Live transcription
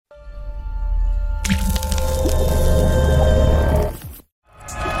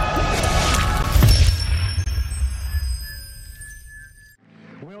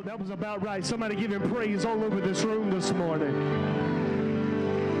That was about right. Somebody give him praise all over this room this morning.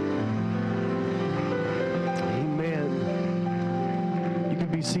 Amen. You can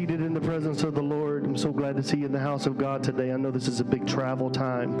be seated in the presence of the Lord. I'm so glad to see you in the house of God today. I know this is a big travel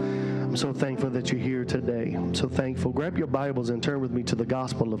time. I'm so thankful that you're here today. I'm so thankful. Grab your Bibles and turn with me to the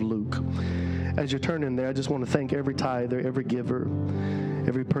Gospel of Luke. As you're turning there, I just want to thank every tither, every giver,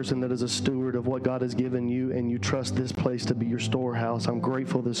 every person that is a steward of what God has given you, and you trust this place to be your storehouse. I'm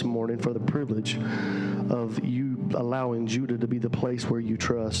grateful this morning for the privilege of you allowing Judah to be the place where you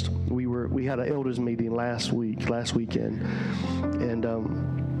trust. We had an elders meeting last weekend, and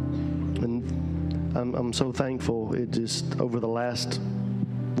I'm so thankful. It just over the last,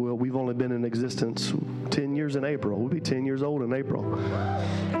 we've only been in existence 10 years in April. We'll be 10 years old in April.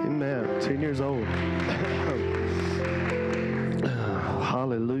 Amen. 10 years old.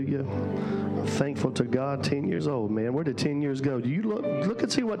 Hallelujah. I'm thankful to God. 10 years old, man. Where did 10 years go? Do you look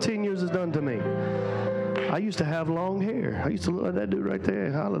and see what 10 years has done to me? I used to have long hair. I used to look like that dude right there.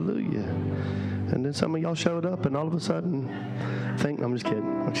 Hallelujah. And then some of y'all showed up, and all of a sudden, I'm just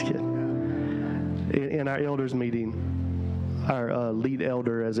kidding. In our elders meeting, our lead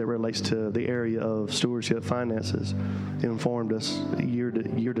elder, as it relates to the area of stewardship finances, informed us year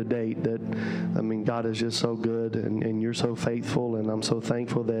to date that, God is just so good, and you're so faithful, and I'm so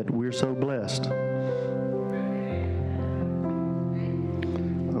thankful that we're so blessed.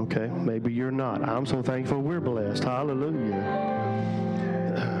 Okay, maybe you're not. I'm so thankful we're blessed. Hallelujah.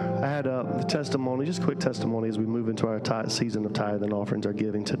 I had a testimony, just a quick testimony as we move into our season of tithe and offerings, our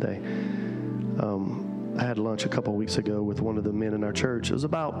giving today. I had lunch a couple of weeks ago with one of the men in our church. It was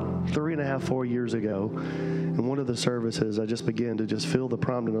about 3.5, 4 years ago. In one of the services, I just began to just feel the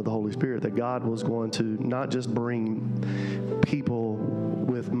prompting of the Holy Spirit that God was going to not just bring people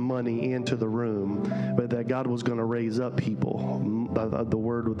with money into the room, but that God was going to raise up people. The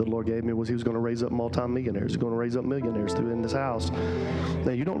word the Lord gave me was He was going to raise up multimillionaires. He's going to raise up millionaires in this house.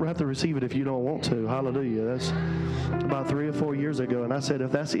 Now, you don't have to receive it if you don't want to. Hallelujah. That's about 3 or 4 years ago. And I said,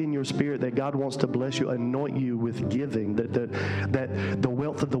 if that's in your spirit that God wants to bless you, anoint you with giving, that the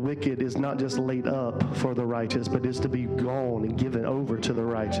wealth of the wicked is not just laid up for the righteous, but is to be gone and given over to the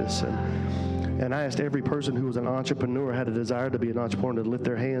righteous. And I asked every person who was an entrepreneur, had a desire to be an entrepreneur, to lift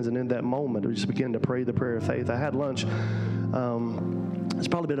their hands. And in that moment, we just began to pray the prayer of faith. I had lunch. It's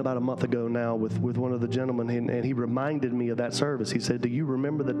probably been about a month ago now with one of the gentlemen, and he reminded me of that service. He said, do you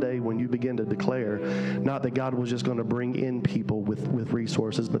remember the day when you began to declare not that God was just going to bring in people with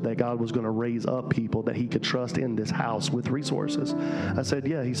resources, but that God was going to raise up people that He could trust in this house with resources? I said,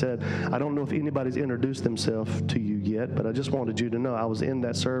 yeah. He said, I don't know if anybody's introduced themselves to you yet, but I just wanted you to know I was in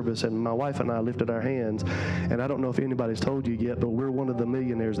that service, and my wife and I lifted our hands, and I don't know if anybody's told you yet, but we're one of the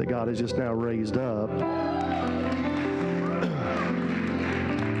millionaires that God has just now raised up.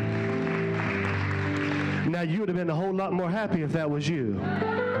 Now, you would have been a whole lot more happy if that was you.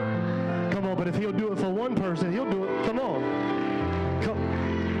 Come on, but if He'll do it for one person, He'll do it. Come on.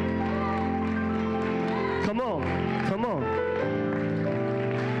 Come on.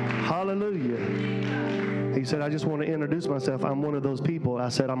 Hallelujah. He said, I just want to introduce myself. I'm one of those people. I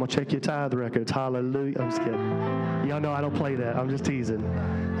said, I'm going to check your tithe records. Hallelujah. I'm just kidding. Y'all know I don't play that. I'm just teasing.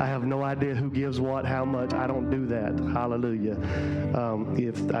 I have no idea who gives what, how much. I don't do that. Hallelujah.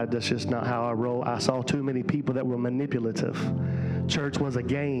 That's just not how I roll. I saw too many people that were manipulative. Church was a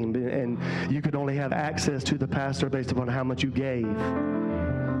game, and you could only have access to the pastor based upon how much you gave.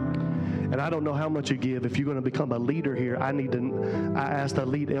 And I don't know how much you give. If you're going to become a leader here, I asked the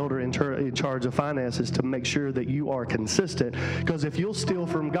lead elder in charge of finances to make sure that you are consistent. Because if you'll steal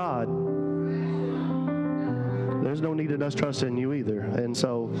from God, there's no need in us trusting you either. And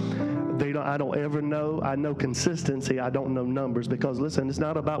so I don't ever know. I know consistency. I don't know numbers, because listen, it's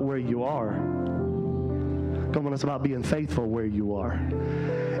not about where you are. Come on, it's about being faithful where you are.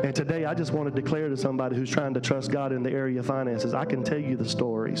 And today I just want to declare to somebody who's trying to trust God in the area of finances, I can tell you the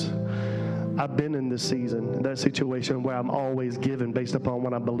stories. I've been in this season, in that situation where I'm always giving based upon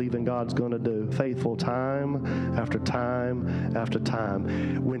what I believe in God's going to do. Faithful time after time after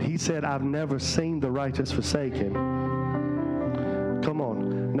time. When He said, I've never seen the righteous forsaken. Come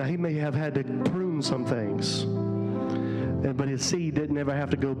on. Now, He may have had to prune some things, but His seed didn't ever have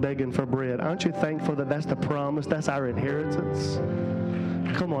to go begging for bread. Aren't you thankful that that's the promise? That's our inheritance.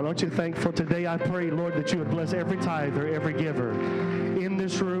 Come on, aren't you thankful today? I pray, Lord, that you would bless every tither, every giver in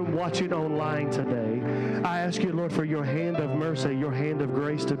this room, watching online today. I ask you, Lord, for your hand of mercy, your hand of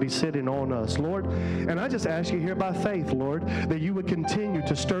grace to be sitting on us, Lord. And I just ask you here by faith, Lord, that you would continue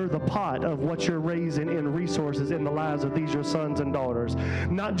to stir the pot of what you're raising in resources in the lives of these your sons and daughters.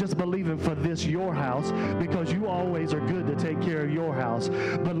 Not just believing for this your house, because you always are good to take care of your house.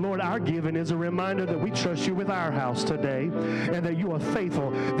 But Lord, our giving is a reminder that we trust you with our house today, and that you are faithful,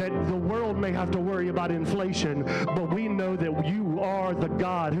 that the world may have to worry about inflation, but we know that you are the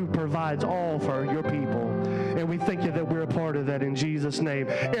God who provides all for your people. And we thank you that we're a part of that in Jesus' name.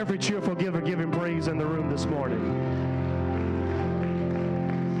 Every cheerful giver, give him praise in the room this morning.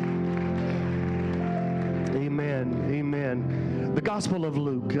 Amen. Amen. The Gospel of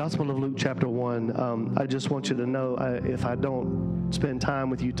Luke chapter 1. I just want you to know, if I don't spend time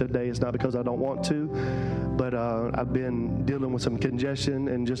with you today, it's not because I don't want to, but I've been dealing with some congestion,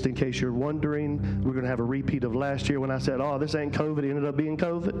 and just in case you're wondering, we're going to have a repeat of last year when I said, oh, this ain't COVID. It ended up being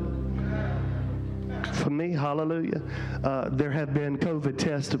COVID. For me, hallelujah. There have been COVID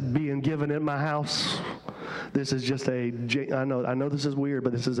tests being given in my house. This is just I know this is weird,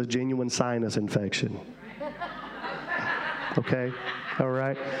 but this is a genuine sinus infection. Okay? All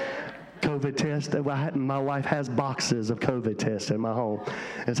right? COVID test. My wife has boxes of COVID tests in my home.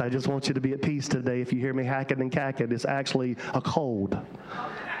 And so I just want you to be at peace today. If you hear me hacking and cacking, it's actually a cold.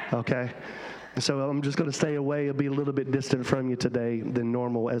 Okay? So I'm just going to stay away and be a little bit distant from you today than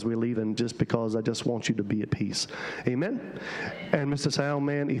normal as we leave, and just because I just want you to be at peace. Amen? And Mr.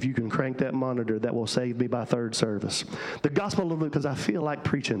 Soundman, if you can crank that monitor, that will save me by third service. The Gospel of Luke, because I feel like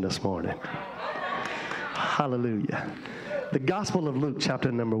preaching this morning. Hallelujah. The Gospel of Luke,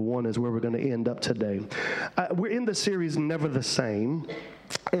 chapter number 1, is where we're going to end up today. We're in the series, Never the Same.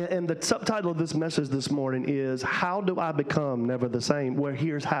 And the subtitle of this message this morning is, How Do I Become Never the Same? Well,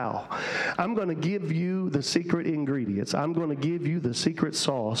 here's how. I'm going to give you the secret ingredients. I'm going to give you the secret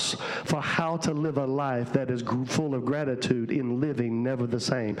sauce for how to live a life that is full of gratitude in living never the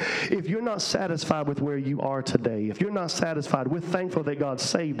same. If you're not satisfied with where you are today, if you're not satisfied, we're thankful that God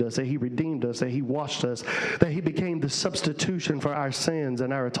saved us, that he redeemed us, that he washed us, that he became the substitution for our sins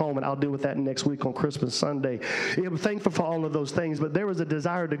and our atonement. I'll deal with that next week on Christmas Sunday. I'm thankful for all of those things, but there was a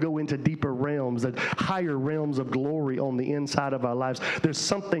desire to go into deeper realms, that higher realms of glory on the inside of our lives. There's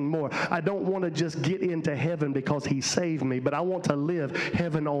something more. I don't want to just get into heaven because he saved me, but I want to live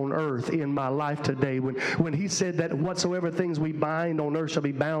heaven on earth in my life today. When he said that whatsoever things we bind on earth shall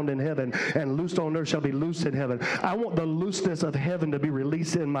be bound in heaven, and loosed on earth shall be loosed in heaven. I want the looseness of heaven to be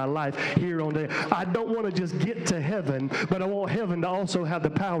released in my life here on earth. I don't want to just get to heaven, but I want heaven to also have the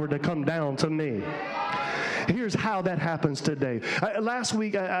power to come down to me. Here's how that happens today. Last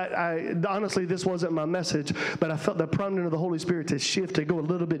week, I honestly, this wasn't my message, but I felt the prompting of the Holy Spirit to shift, to go a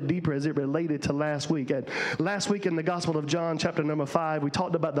little bit deeper as it related to last week. And last week in the Gospel of John, chapter number 5, we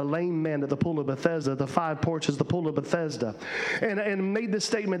talked about the lame man at the pool of Bethesda, the 5 porches, the pool of Bethesda, and made this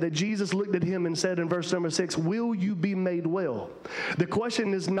statement that Jesus looked at him and said in verse number 6, will you be made well? The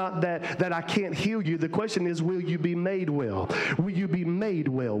question is not that I can't heal you. The question is, will you be made well? Will you be made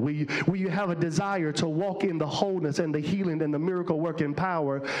well? Will you have a desire to walk in the wholeness and the healing and the miracle working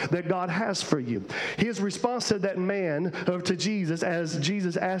power that God has for you? His response to that man, to Jesus, as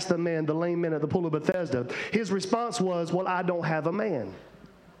Jesus asked the lame man at the pool of Bethesda, his response was, well, I don't have a man.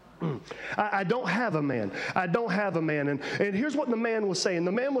 I don't have a man. I don't have a man. And here's what the man was saying.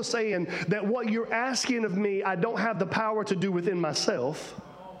 The man was saying that what you're asking of me, I don't have the power to do within myself.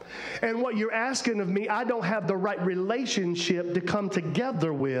 And what you're asking of me, I don't have the right relationship to come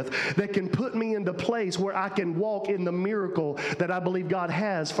together with that can put me into place where I can walk in the miracle that I believe God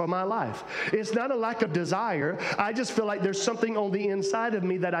has for my life. It's not a lack of desire. I just feel like there's something on the inside of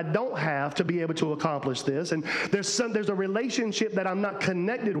me that I don't have to be able to accomplish this. And there's a relationship that I'm not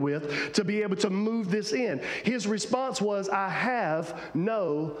connected with to be able to move this in. His response was, I have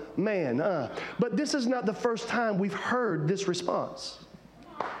no man. But this is not the first time we've heard this response.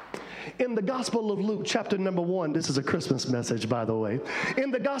 In the Gospel of Luke, chapter number 1, this is a Christmas message, by the way.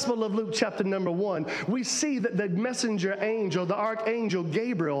 In the Gospel of Luke, chapter number 1, we see that the messenger angel, the archangel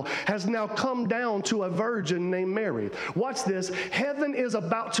Gabriel, has now come down to a virgin named Mary. Watch this. Heaven is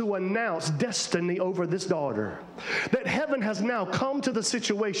about to announce destiny over this daughter. That heaven has now come to the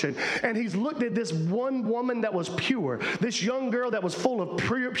situation, and he's looked at this one woman that was pure, this young girl that was full of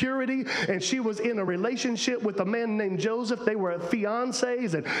purity, and she was in a relationship with a man named Joseph. They were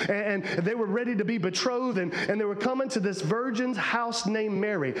fiancés, they were ready to be betrothed, and they were coming to this virgin's house named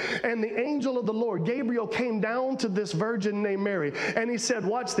Mary. And the angel of the Lord, Gabriel, came down to this virgin named Mary, and he said,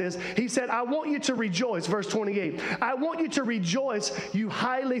 watch this, he said, I want you to rejoice, verse 28, I want you to rejoice, you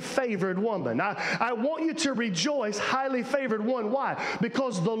highly favored woman. I want you to rejoice, highly favored one. Why?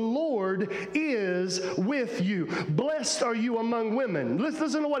 Because the Lord is with you. Blessed are you among women.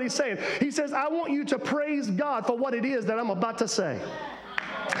 Listen to what he's saying. He says, I want you to praise God for what it is that I'm about to say.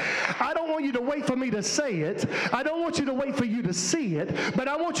 I don't want you to wait for me to say it. I don't want you to wait for you to see it, but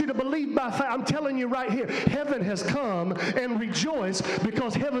I want you to believe by faith. I'm telling you right here, heaven has come, and rejoice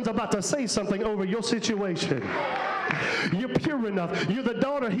because heaven's about to say something over your situation. You're pure enough. You're the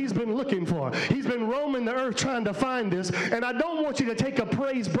daughter he's been looking for. He's been roaming the earth trying to find this, and I don't want you to take a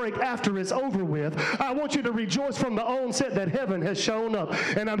praise break after it's over with. I want you to rejoice from the onset that heaven has shown up.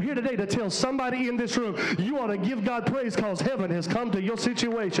 And I'm here today to tell somebody in this room, you ought to give God praise because heaven has come to your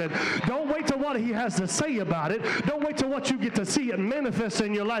situation. Don't wait till what he has to say about it. Don't wait till what you get to see it manifest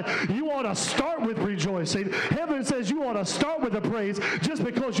in your life. You ought to start with rejoicing. Heaven says you ought to start with a praise just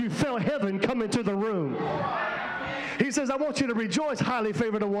because you felt heaven come into the room. He says, I want you to rejoice, highly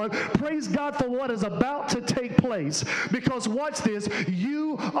favored one. Praise God for what is about to take place. Because watch this,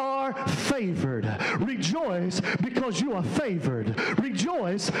 you are favored. Rejoice because you are favored.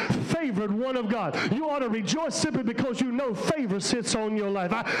 Rejoice, favored one of God. You ought to rejoice simply because you know favor sits on your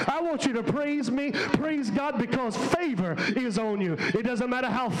life. I want you to praise me, praise God, because favor is on you. It doesn't matter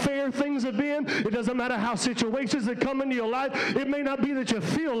how fair things have been. It doesn't matter how situations that come into your life. It may not be that you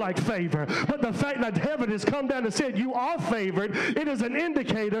feel like favor, but the fact that heaven has come down and said you are favored, it is an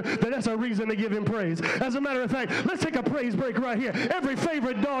indicator that that's a reason to give him praise. As a matter of fact, let's take a praise break right here. Every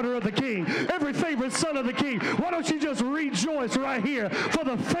favorite daughter of the King, every favorite son of the King, why don't you just rejoice right here for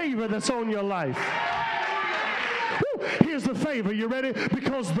the favor that's on your life? Here's the favor. You ready?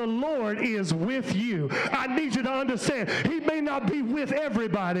 Because the Lord is with you. I need you to understand, he may not be with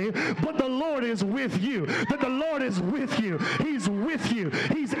everybody, but the Lord is with you. That the Lord is with you. He's with you.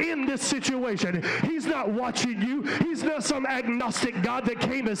 He's in this situation. He's not watching you. He's not some agnostic God that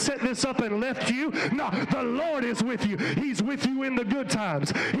came and set this up and left you. No, the Lord is with you. He's with you in the good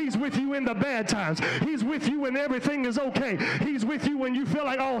times. He's with you in the bad times. He's with you when everything is okay. He's with you when you feel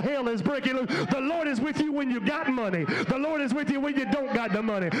like all hell is breaking loose. The Lord is with you when you got money. The Lord is with you when you don't got the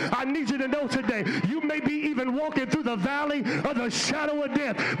money. I need you to know today, you may be even walking through the valley of the shadow of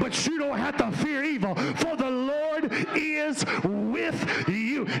death, but you don't have to fear evil, for the Lord is with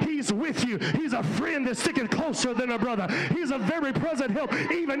you. He's with you. He's a friend that's sticking closer than a brother. He's a very present help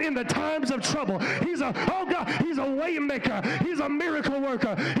even in the times of trouble. He's a way maker. He's a miracle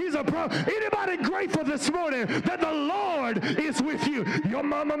worker. Anybody grateful this morning that the Lord is with you? Your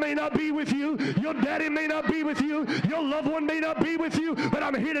mama may not be with you. Your daddy may not be with you. Your loved one may not be with you, but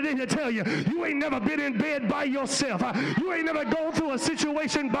I'm here today to tell you, you ain't never been in bed by yourself. You ain't never gone through a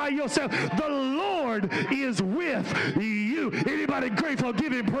situation by yourself. The Lord is with you. Anybody grateful?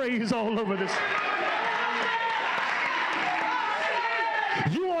 Give him praise all over this.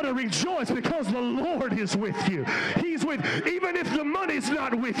 You ought to rejoice because the Lord is with you. He's with, even if the money's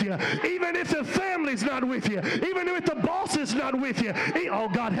not with you, even if the family's not with you, even if the boss is not with you. Oh,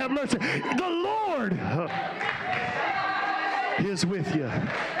 God have mercy. The Lord is with you.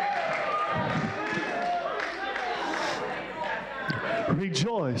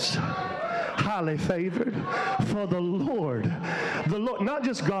 Rejoice, highly favored, for the Lord, not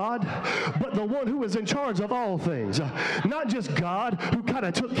just God, but the one who is in charge of all things. Not just God who kind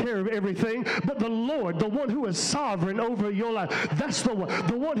of took care of everything, but the Lord, the one who is sovereign over your life. That's the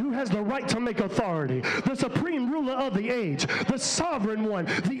one who has the right to make authority, the supreme ruler of the age, the sovereign one,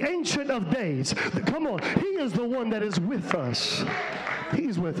 the ancient of days. Come on, he is the one that is with us.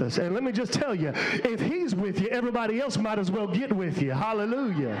 He's with us. And let me just tell you, if he's with you, everybody else might as well get with you.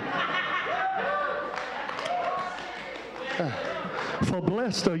 Hallelujah. For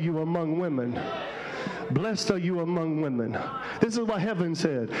blessed are you among women. Blessed are you among women. This is what heaven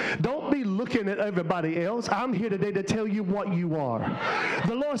said. Don't be looking at everybody else. I'm here today to tell you what you are.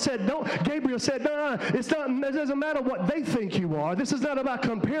 The Lord said, Gabriel said, no, it doesn't matter what they think you are. This is not about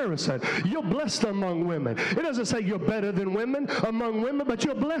comparison. You're blessed among women. It doesn't say you're better than women among women, but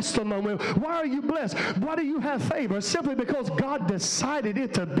you're blessed among women. Why are you blessed? Why do you have favor? Simply because God decided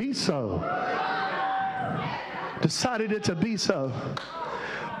it to be so. Decided it to be so.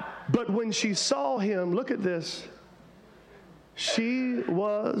 But when she saw him, look at this, she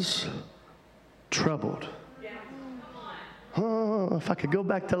was troubled. Oh, if I could go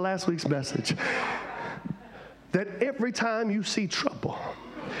back to last week's message, that every time you see trouble,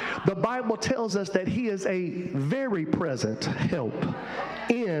 the Bible tells us that he is a very present help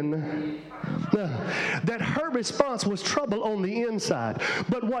in. That her response was trouble on the inside.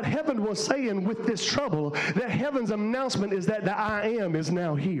 But what heaven was saying with this trouble, that heaven's announcement is that the I am is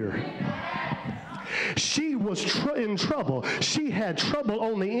now here. She was in trouble. She had trouble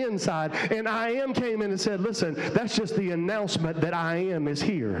on the inside, and I am came in and said, listen, that's just the announcement that I am is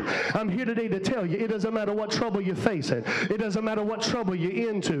here. I'm here today to tell you, it doesn't matter what trouble you're facing. It doesn't matter what trouble you're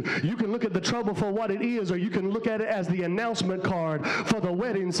into. You can look at the trouble for what it is, or you can look at it as the announcement card for the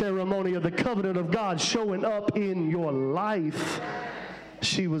wedding ceremony of the covenant of God showing up in your life.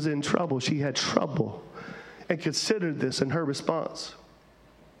 She was in trouble. She had trouble and considered this in her response.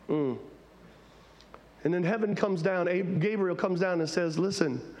 And then heaven comes down, Gabriel comes down and says,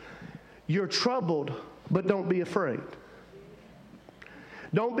 listen, you're troubled, but don't be afraid.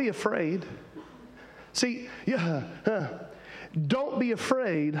 Don't be afraid. See, don't be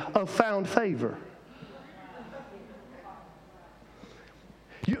afraid of found favor.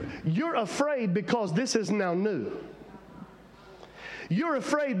 You're afraid because this is now new. You're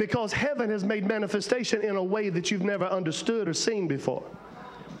afraid because heaven has made manifestation in a way that you've never understood or seen before.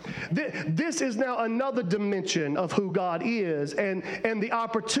 This is now another dimension of who God is, and the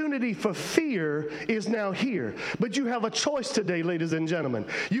opportunity for fear is now here. But you have a choice today, ladies and gentlemen.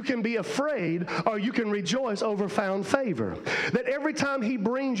 You can be afraid, or you can rejoice over found favor. That every time he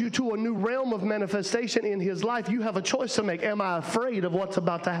brings you to a new realm of manifestation in his life, you have a choice to make. Am I afraid of what's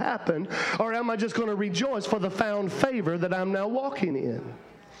about to happen, or am I just going to rejoice for the found favor that I'm now walking in?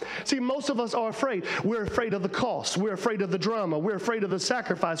 See, most of us are afraid. We're afraid of the cost. We're afraid of the drama. We're afraid of the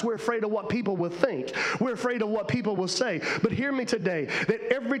sacrifice. We're afraid of what people will think. We're afraid of what people will say. But hear me today, that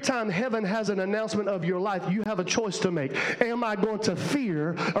every time heaven has an announcement of your life, you have a choice to make. Am I going to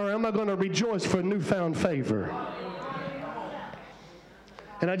fear, or am I going to rejoice for newfound favor?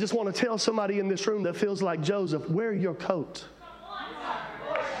 And I just want to tell somebody in this room that feels like Joseph, wear your coat.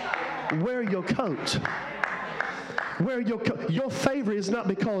 Wear your coat. Your favor is not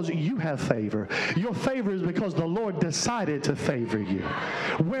because you have favor. Your favor is because the Lord decided to favor you.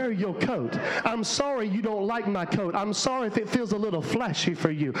 Wear your coat. I'm sorry you don't like my coat. I'm sorry if it feels a little flashy for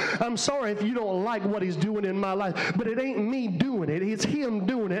you. I'm sorry if you don't like what he's doing in my life. But it ain't me doing it. It's him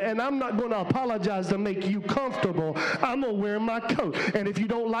doing it. And I'm not going to apologize to make you comfortable. I'm going to wear my coat. And if you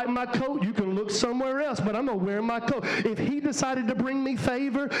don't like my coat, you can look somewhere else. But I'm going to wear my coat. If he decided to bring me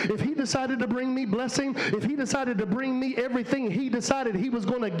favor, if he decided to bring me blessing, if he decided to bring me everything he decided he was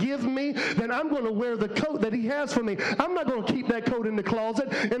going to give me, then I'm going to wear the coat that he has for me. I'm not going to keep that coat in the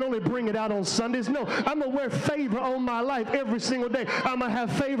closet and only bring it out on Sundays. No, I'm going to wear favor on my life every single day. I'm going to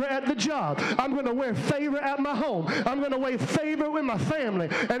have favor at the job. I'm going to wear favor at my home. I'm going to wear favor with my family.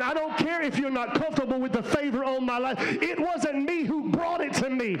 And I don't care if you're not comfortable with the favor on my life. It wasn't me who brought it to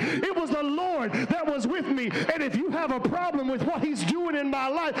me. It was the Lord that was with me. And if you have a problem with what he's doing in my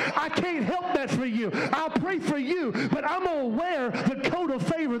life, I can't help that for you. I'll pray for you, but I'm going to wear the coat of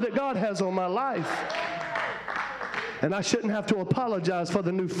favor that God has on my life. And I shouldn't have to apologize for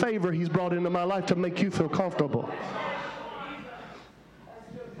the new favor he's brought into my life to make you feel comfortable.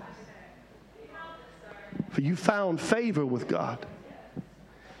 For you found favor with God.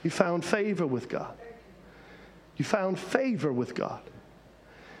 You found favor with God. You found favor with God.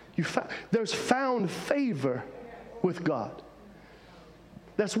 There's found favor with God.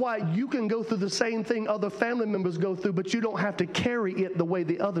 That's why you can go through the same thing other family members go through, but you don't have to carry it the way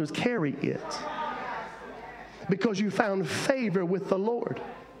the others carry it. Because you found favor with the Lord.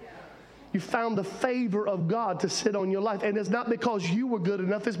 You found the favor of God to sit on your life. And it's not because you were good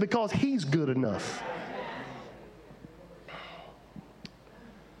enough, it's because he's good enough.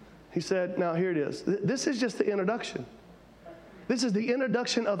 He said, now here it is. This is just the introduction. This is the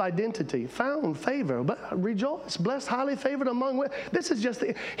introduction of identity. Found favor, but rejoice, blessed, highly favored among women. This is just,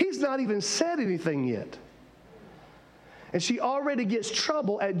 he's not even said anything yet. And she already gets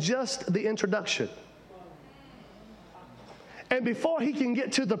trouble at just the introduction. And before he can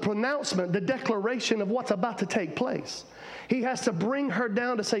get to the pronouncement, the declaration of what's about to take place, he has to bring her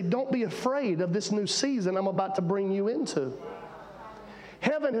down to say, don't be afraid of this new season I'm about to bring you into.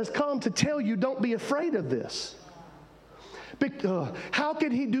 Heaven has come to tell you, don't be afraid of this. How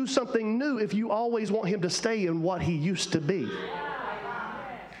can he do something new if you always want him to stay in what he used to be?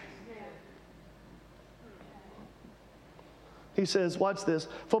 He says, watch this.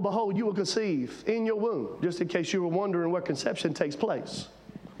 For behold, you will conceive in your womb, just in case you were wondering where conception takes place.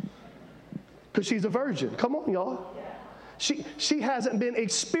 Because she's a virgin. Come on, y'all. She hasn't been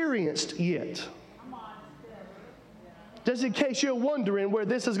experienced yet. Just in case you're wondering where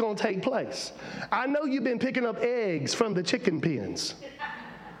this is going to take place. I know you've been picking up eggs from the chicken pens,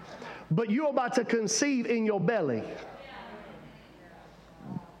 but you're about to conceive in your belly.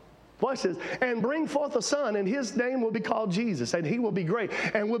 Watch this. And bring forth a son, and his name will be called Jesus, and he will be great,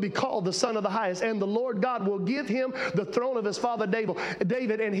 and will be called the Son of the Highest. And the Lord God will give him the throne of his father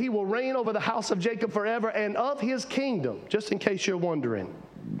David, and he will reign over the house of Jacob forever, and of his kingdom, just in case you're wondering,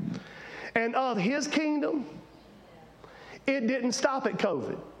 and of his kingdom, it didn't stop at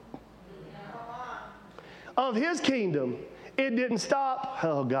COVID. Of his kingdom, it didn't stop,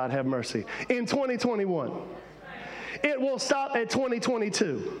 oh God have mercy, in 2021. It will stop at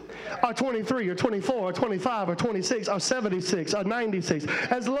 2022, or 23, or 24, or 25, or 26, or 76, or 96,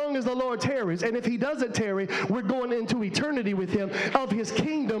 as long as the Lord tarries. And if he doesn't tarry, we're going into eternity with him. Of his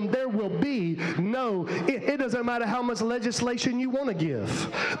kingdom, there will be no, it doesn't matter how much legislation you want to give.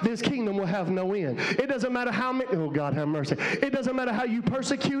 This kingdom will have no end. It doesn't matter how many, oh God have mercy. It doesn't matter how you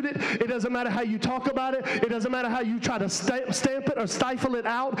persecute it. It doesn't matter how you talk about it. It doesn't matter how you try to stamp it or stifle it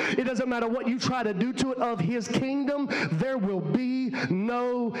out. It doesn't matter what you try to do to it. Of his kingdom, there will be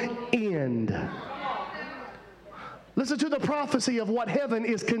no end. Listen to the prophecy of what heaven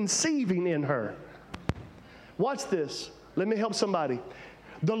is conceiving in her. Watch this. Let me help somebody.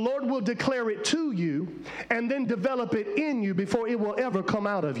 The Lord will declare it to you and then develop it in you before it will ever come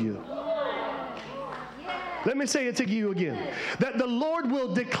out of you. Let me say it to you again. That the Lord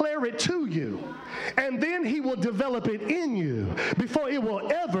will declare it to you, and then he will develop it in you before it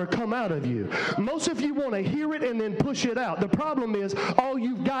will ever come out of you. Most of you want to hear it and then push it out. The problem is all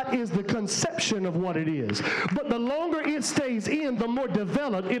you've got is the conception of what it is. But the longer it stays in, the more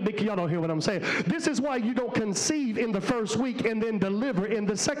developed it becomes. Y'all don't hear what I'm saying. This is why you don't conceive in the first week and then deliver in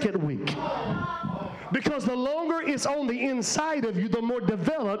the second week. Because the longer it's on the inside of you, the more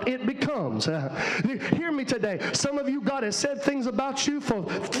developed it becomes. Hear me today. Some of you, God has said things about you for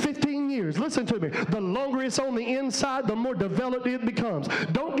 15 years. Listen to me. The longer it's on the inside, the more developed it becomes.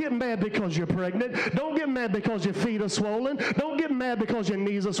 Don't get mad because you're pregnant. Don't get mad because your feet are swollen. Don't get mad because your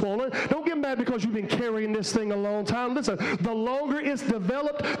knees are swollen. Don't get mad because you've been carrying this thing a long time. Listen, the longer it's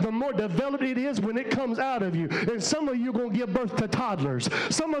developed, the more developed it is when it comes out of you. And some of you are going to give birth to toddlers.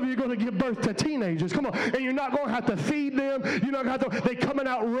 Some of you are going to give birth to teenagers. Come on. And you're not going to have to feed them. You're not going to have to. They're coming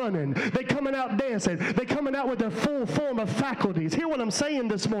out running. They're coming out dancing. They're coming out with their full form of faculties. Hear what I'm saying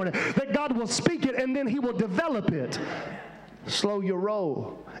this morning. That God will speak it and then he will develop it. Slow your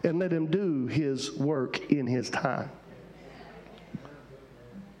roll and let him do his work in his time.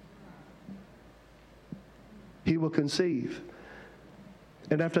 He will conceive.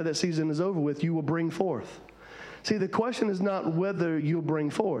 And after that season is over with, you will bring forth. See, the question is not whether you'll bring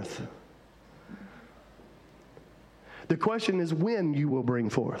forth. The question is when you will bring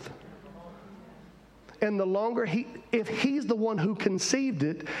forth. And the longer if he's the one who conceived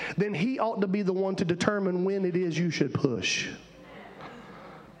it, then he ought to be the one to determine when it is you should push.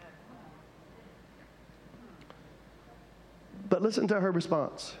 But listen to her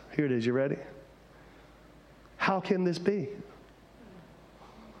response. Here it is. You ready? How can this be?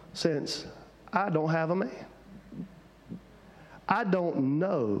 Since I don't have a man. I don't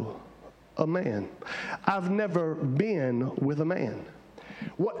know a man. I've never been with a man.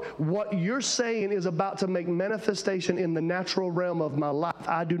 What you're saying is about to make manifestation in the natural realm of my life.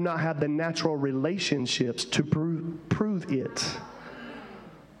 I do not have the natural relationships to prove it.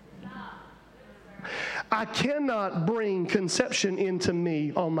 I cannot bring conception into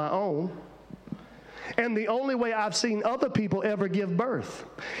me on my own. And the only way I've seen other people ever give birth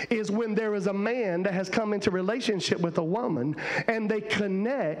is when there is a man that has come into relationship with a woman and they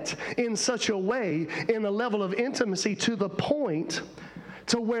connect in such a way, in a level of intimacy to the point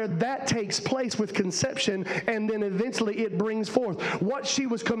to where that takes place with conception, and then eventually it brings forth. What she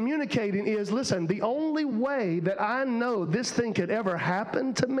was communicating is, listen, the only way that I know this thing could ever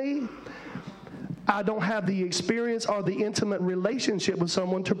happen to me, I don't have the experience or the intimate relationship with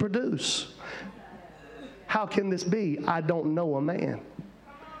someone to produce. How can this be? I don't know a man.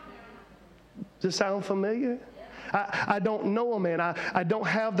 Does this sound familiar? I don't know a man. I don't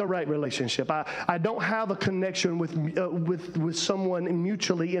have the right relationship. I don't have a connection with someone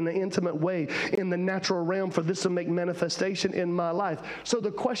mutually in an intimate way in the natural realm for this to make manifestation in my life. So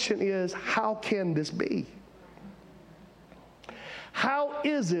the question is, how can this be? How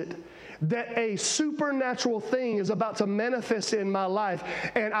is it that a supernatural thing is about to manifest in my life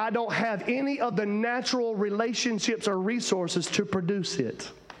and I don't have any of the natural relationships or resources to produce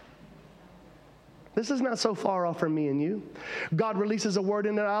it? This is not so far off from me and you. God releases a word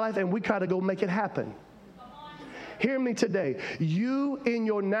into our life and we try to go make it happen. Hear me today. You in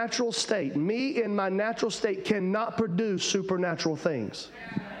your natural state, me in my natural state, cannot produce supernatural things.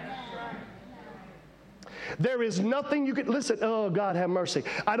 There is nothing you could, listen, oh, God have mercy.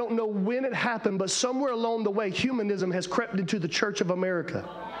 I don't know when it happened, but somewhere along the way, humanism has crept into the Church of America.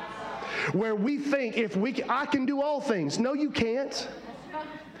 where we think I can do all things. No, you can't.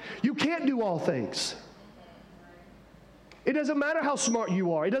 You can't do all things. It doesn't matter how smart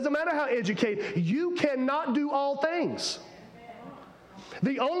you are. It doesn't matter how educated. You cannot do all things.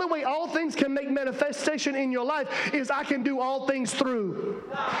 The only way all things can make manifestation in your life is I can do all things through.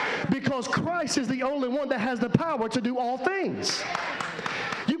 Because Christ is the only one that has the power to do all things.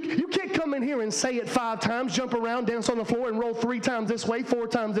 You can't come in here and say it 5 times, jump around, dance on the floor, and roll 3 times this way, 4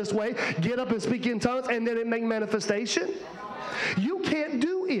 times this way, get up and speak in tongues, and then it make manifestation. You can't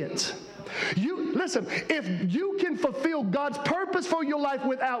do it. Listen, if you can fulfill God's purpose for your life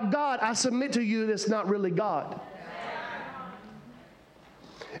without God, I submit to you that it's not really God.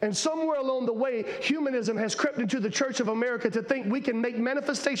 And somewhere along the way, humanism has crept into the Church of America to think we can make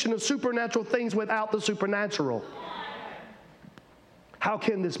manifestation of supernatural things without the supernatural. How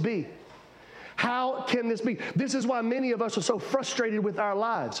can this be? How can this be? This is why many of us are so frustrated with our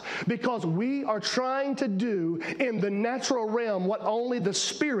lives, because we are trying to do in the natural realm what only the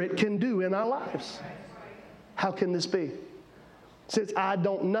Spirit can do in our lives. How can this be? Since I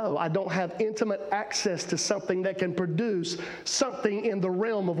don't know, I don't have intimate access to something that can produce something in the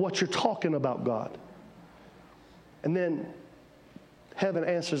realm of what you're talking about, God. And then heaven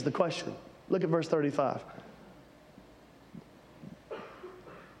answers the question. Look at verse 35.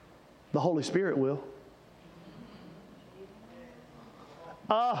 The Holy Spirit will.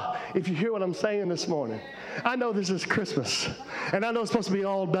 If you hear what I'm saying this morning, I know this is Christmas, and I know it's supposed to be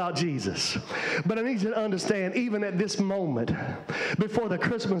all about Jesus, but I need you to understand, even at this moment, before the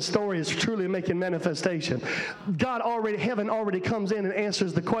Christmas story is truly making manifestation, heaven already comes in and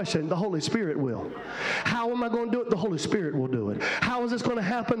answers the question. The Holy Spirit will. How am I going to do it? The Holy Spirit will do it. How is this going to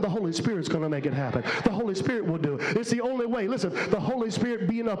happen? The Holy Spirit's going to make it happen. The Holy Spirit will do it. It's the only way. Listen, the Holy Spirit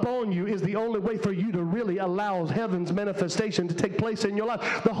being upon you is the only way for you to really allow heaven's manifestation to take place in your life.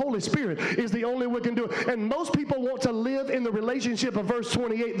 The Holy Spirit is the only one who can do it. And most people want to live in the relationship of verse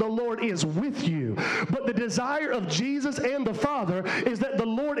 28, the Lord is with you. But the desire of Jesus and the Father is that the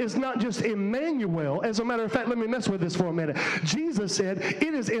Lord is not just Emmanuel. As a matter of fact, let me mess with this for a minute. Jesus said,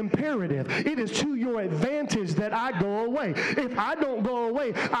 it is imperative. It is to your advantage that I go away. If I don't go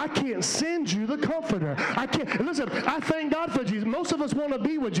away, I can't send you the Comforter. I can't. Listen, I thank God for Jesus. Most of us want to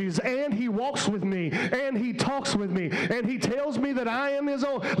be with Jesus, and He walks with me, and He talks with me, and He tells me that I am His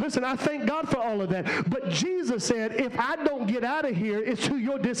own. Listen, I thank God for all of that. But Jesus said, if I don't get out of here, it's to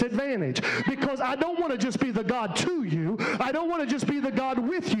your disadvantage. Because I don't want to just be the God to you. I don't want to just be the God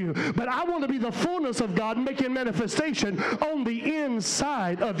with you. But I want to be the fullness of God making manifestation on the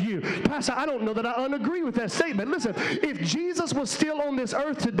inside of you. Pastor, I don't know that I unagree with that statement. Listen, if Jesus was still on this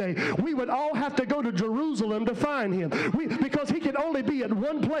earth today, we would all have to go to Jerusalem to find Him. Because He could only be at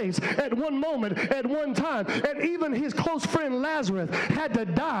one place, at one moment, at one time. And even His close friend Lazarus had to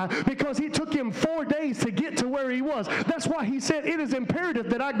die because it took him 4 days to get to where he was. That's why He said it is imperative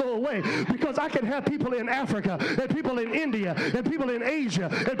that I go away, because I can have people in Africa, and people in India, and people in Asia,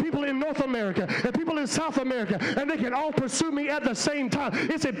 and people in North America, and people in South America, and they can all pursue me at the same time.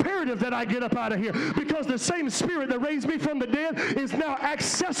 It's imperative that I get up out of here, because the same Spirit that raised me from the dead is now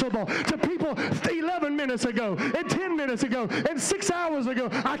accessible to people 11 minutes ago, and 10 minutes ago, and 6 hours ago.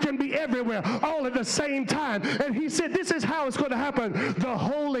 I can be everywhere all at the same time. And He said this is how it's going to happen. The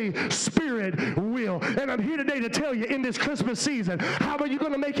Holy Spirit will. And I'm here today to tell you, in this Christmas season, how are you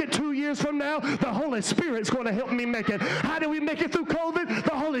going to make it 2 years from now? The Holy Spirit's going to help me make it. How did we make it through COVID?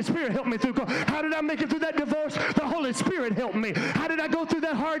 The Holy Spirit helped me through COVID. How did I make it through that divorce? The Holy Spirit helped me. How did I go through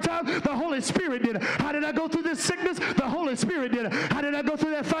that hard time? The Holy Spirit did it. How did I go through this sickness? The Holy Spirit did it. How did I go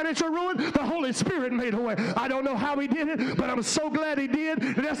through that financial ruin? The Holy Spirit made a way. I don't know how He did it, but I'm so glad He did.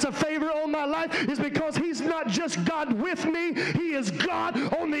 That's a favor on my life, is because He's not just God with me. He is God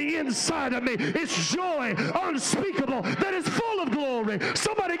on the inside of me. It's joy unspeakable that is full of glory.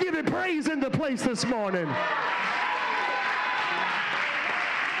 Somebody give Him praise in the place this morning.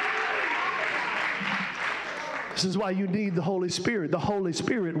 This is why you need the Holy Spirit. The Holy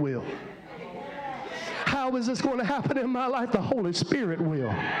Spirit will. How is this going to happen in my life? The Holy Spirit will.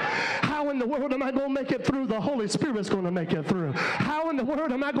 How in the world am I going to make it through? The Holy Spirit's going to make it through. How in the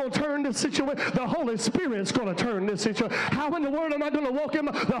world am I going to turn this situation? The Holy Spirit's going to turn this situation. How in the world am I going to walk in?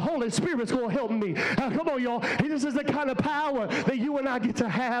 The Holy Spirit's going to help me. Come on, y'all. This is the kind of power that you and I get to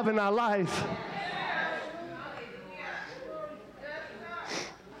have in our life.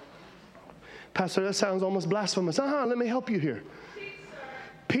 Pastor, that sounds almost blasphemous. Let me help you here.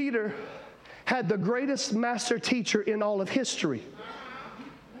 Peter had the greatest master teacher in all of history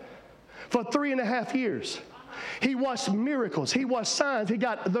for 3.5 years. He watched miracles. He watched signs. He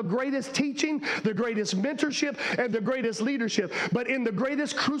got the greatest teaching, the greatest mentorship, and the greatest leadership. But in the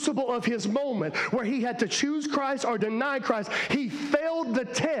greatest crucible of his moment, where he had to choose Christ or deny Christ, he failed the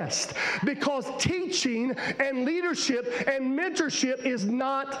test, because teaching and leadership and mentorship is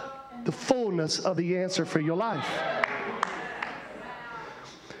not the fullness of the answer for your life.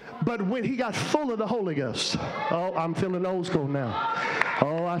 But when he got full of the Holy Ghost, oh, I'm feeling old school now.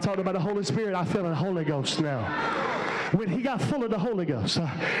 Oh, I talked about the Holy Spirit. I feel the Holy Ghost now. When he got full of the Holy Ghost,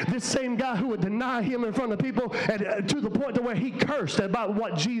 this same guy who would deny him in front of people, and to the point to where he cursed about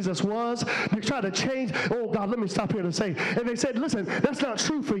what Jesus was, they tried to change. Oh, God, let me stop here to say. And they said, listen, that's not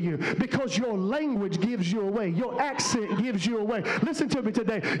true for you, because your language gives you away. Your accent gives you away. Listen to me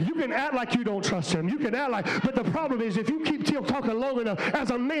today. You can act like you don't trust him. You can act like, but the problem is, if you keep talking long enough,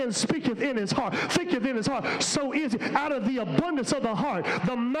 as a man speaketh in his heart, thinketh in his heart, so is it. Out of the abundance of the heart,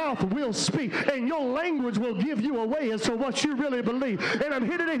 the mouth will speak, and your language will give you away as to what you really believe. And I'm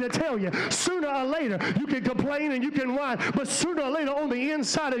here today to tell you, sooner or later, you can complain and you can whine, but sooner or later on the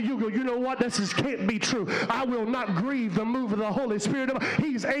inside of you go, you know what, this can't be true. I will not grieve the move of the Holy Spirit.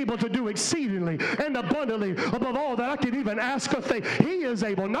 He's able to do exceedingly and abundantly above all that I can even ask or think. He is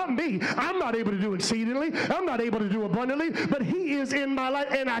able, not me. I'm not able to do exceedingly. I'm not able to do abundantly, but he is in my life,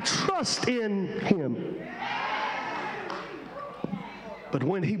 and I trust in him. But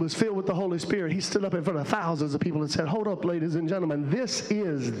when he was filled with the Holy Spirit, he stood up in front of thousands of people and said, hold up, ladies and gentlemen, this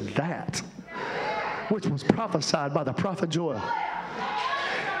is that which was prophesied by the prophet Joel.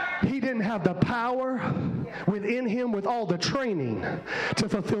 He didn't have the power within him with all the training to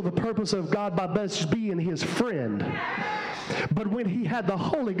fulfill the purpose of God by best being his friend. But when he had the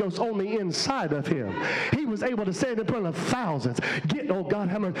Holy Ghost on the inside of him, he was able to stand in front of thousands, get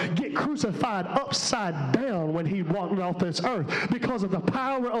crucified upside down when he walked off this earth, because of the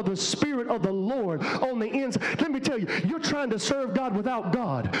power of the Spirit of the Lord on the inside. Let me tell you, you're trying to serve God without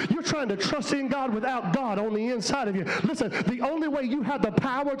God. You're trying to trust in God without God on the inside of you. Listen, the only way you have the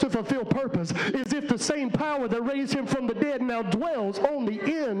power to fulfill purpose is if the same power that raised him from the dead now dwells on the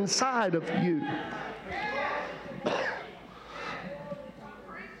inside of you.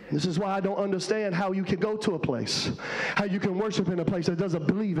 This is why I don't understand how you can go to a place, how you can worship in a place that doesn't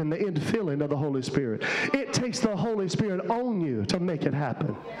believe in the infilling of the Holy Spirit. It takes the Holy Spirit on you to make it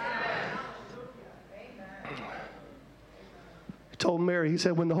happen. He told Mary, he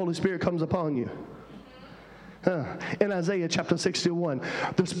said, when the Holy Spirit comes upon you. In Isaiah chapter 61,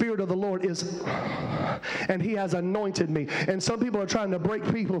 the Spirit of the Lord is, and he has anointed me. And some people are trying to break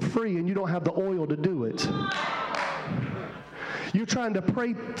people free, and you don't have the oil to do it. You're trying to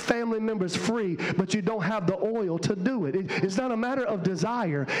pray family members free, but you don't have the oil to do it. It's not a matter of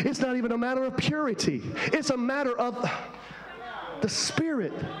desire. It's not even a matter of purity. It's a matter of the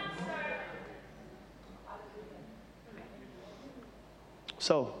Spirit.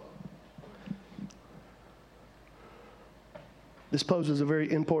 So, this poses a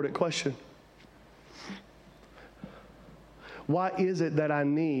very important question. Why is it that I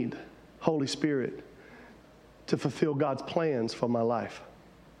need Holy Spirit to fulfill God's plans for my life?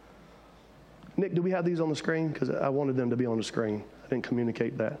 Nick, do we have these on the screen? Because I wanted them to be on the screen. I didn't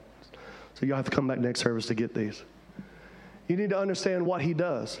communicate that. So you'll have to come back next service to get these. You need to understand what he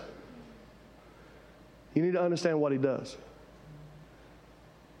does. You need to understand what he does.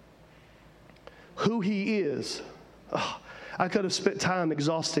 Who he is. Oh, I could have spent time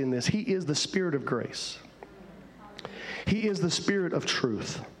exhausting this. He is the Spirit of grace. He is the Spirit of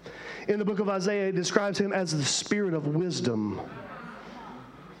truth. In the book of Isaiah, it describes him as the Spirit of wisdom.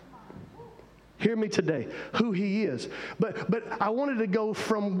 Hear me today, who he is. But I wanted to go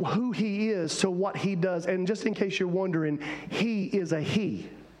from who he is to what he does. And just in case you're wondering, he is a he.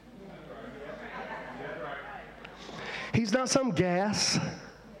 He's not some gas.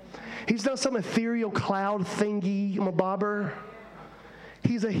 He's not some ethereal cloud thingy, mabobber.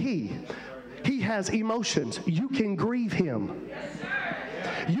 He's a he. He has emotions. You can grieve him.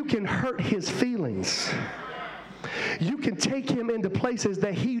 You can hurt his feelings. You can take him into places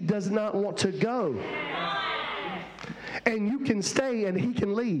that he does not want to go. And you can stay and he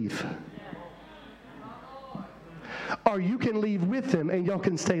can leave. Or you can leave with him and y'all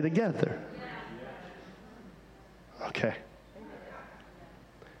can stay together. Okay.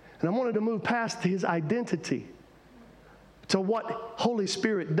 And I wanted to move past his identity to what Holy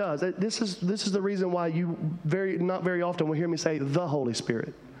Spirit does. This is the reason why you not very often will hear me say the Holy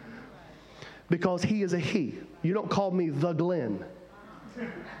Spirit. Because he is a he. You don't call me the Glenn.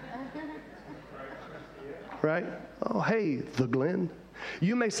 Right? Oh, hey, the Glenn.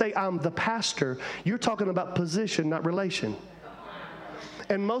 You may say I'm the pastor. You're talking about position, not relation.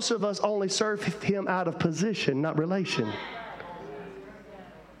 And most of us only serve him out of position, not relation.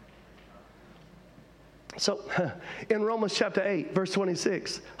 So in Romans chapter 8, verse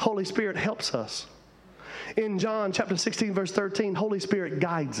 26, Holy Spirit helps us. In John chapter 16, verse 13, Holy Spirit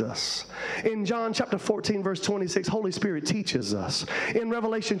guides us. In John chapter 14, verse 26, Holy Spirit teaches us. In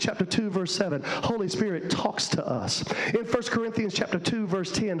Revelation chapter 2, verse 7, Holy Spirit talks to us. In 1 Corinthians chapter 2,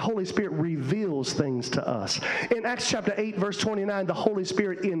 verse 10, Holy Spirit reveals things to us. In Acts chapter 8, verse 29, the Holy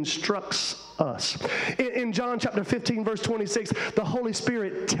Spirit instructs us. In John chapter 15, verse 26, the Holy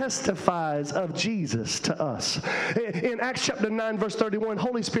Spirit testifies of Jesus to us. In Acts chapter 9, verse 31,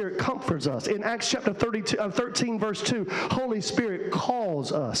 Holy Spirit comforts us. In Acts chapter 13, verse 2, Holy Spirit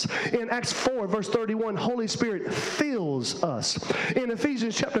calls us. In Acts 4, verse 31, Holy Spirit fills us. In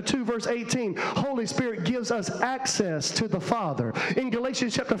Ephesians chapter 2, verse 18, Holy Spirit gives us access to the Father. In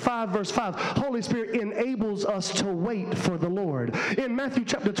Galatians chapter 5, verse 5, Holy Spirit enables us to wait for the Lord. In Matthew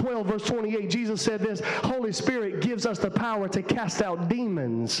chapter 12, verse 28, Jesus said this, Holy Spirit gives us the power to cast out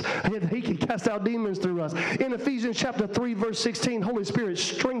demons. He can cast out demons through us. In Ephesians chapter 3, verse 16, Holy Spirit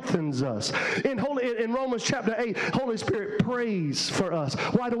strengthens us. In Romans chapter 8, Holy Spirit prays for us.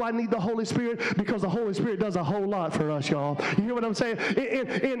 Why do I need the Holy Spirit? Because the Holy Spirit does a whole lot for us, y'all. You hear what I'm saying?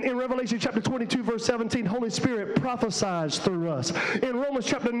 In Revelation chapter 22, verse 17, Holy Spirit prophesies through us. In Romans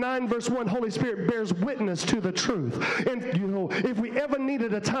chapter 9, verse 1, Holy Spirit bears witness to the truth. And if we ever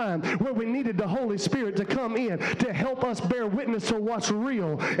needed a time where we needed the Holy Spirit to come in to help us bear witness to what's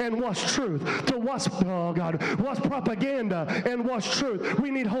real and what's truth, to what's propaganda and what's truth, we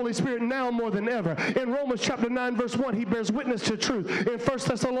need Holy Spirit now more than ever. In Romans chapter 9, verse 1, he bears witness to truth. In 1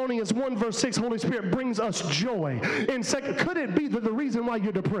 Thessalonians 1, verse 6, Holy Spirit brings us joy. Could it be that the reason why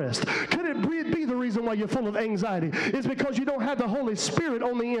you're depressed? Could it be the reason why you're full of anxiety? Is because you don't have the Holy Spirit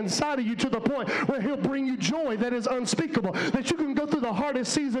on the inside of you to the point where he'll bring you joy that is unspeakable, that you can go through the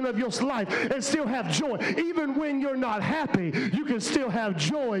hardest season of your life and still have joy. Even when you're not happy, you can still have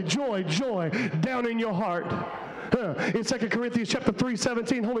joy down in your heart. In 2 Corinthians chapter 3,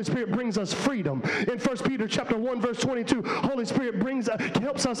 17, Holy Spirit brings us freedom. In 1 Peter chapter 1, verse 22, Holy Spirit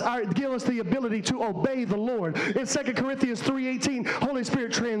helps us give us the ability to obey the Lord. In 2 Corinthians 3:18, Holy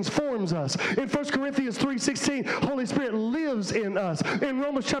Spirit transforms us. In 1 Corinthians 3:16, Holy Spirit lives in us. In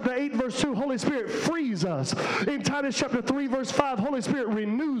Romans chapter 8, verse 2, Holy Spirit frees us. In Titus chapter 3, verse 5, Holy Spirit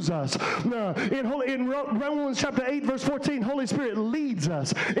renews us. In Romans chapter 8, verse 14, Holy Spirit leads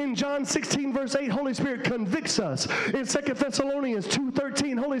us. In John 16, verse 8, Holy Spirit convicts us. In 2 Thessalonians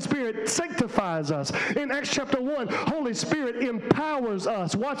 2:13, Holy Spirit sanctifies us. In Acts chapter 1, Holy Spirit empowers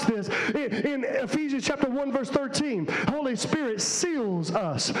us. Watch this. In Ephesians chapter 1, verse 13, Holy Spirit seals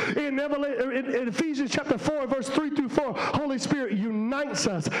us. In Ephesians chapter 4, verse 3 through 4, Holy Spirit unites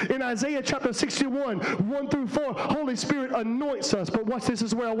us. In Isaiah chapter 61, 1 through 4, Holy Spirit anoints us. But watch this,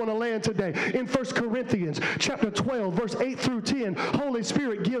 is where I want to land today. In 1 Corinthians chapter 12, verse 8 through 10, Holy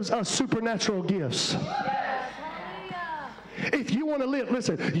Spirit gives us supernatural gifts. If you want to live,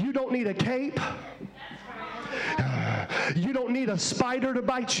 listen, you don't need a cape. You don't need a spider to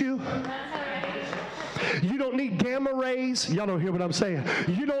bite you. You don't need gamma rays. Y'all don't hear what I'm saying.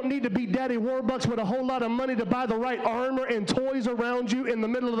 You don't need to be Daddy Warbucks with a whole lot of money to buy the right armor and toys around you in the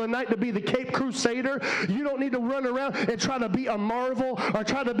middle of the night to be the Cape Crusader. You don't need to run around and try to be a Marvel or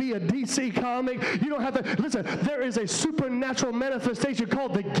try to be a DC comic. You don't have to. Listen, there is a supernatural manifestation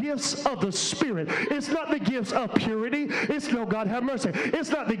called the gifts of the Spirit. It's not the gifts of purity. It's no, God have mercy. It's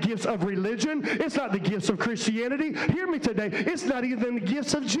not the gifts of religion. It's not the gifts of Christianity. Hear me today. It's not even the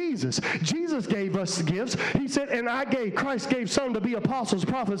gifts of Jesus. Jesus gave us the gifts. He said, and Christ gave some to be apostles,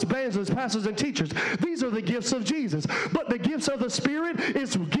 prophets, evangelists, pastors, and teachers. These are the gifts of Jesus. But the gifts of the Spirit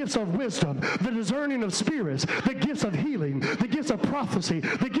is gifts of wisdom, the discerning of spirits, the gifts of healing, the gifts of prophecy,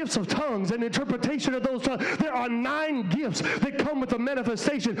 the gifts of tongues, and interpretation of those tongues. There are 9 gifts that come with the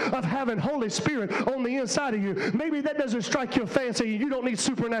manifestation of having Holy Spirit on the inside of you. Maybe that doesn't strike your fancy. You don't need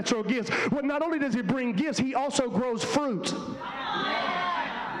supernatural gifts. Well, not only does he bring gifts, he also grows fruit.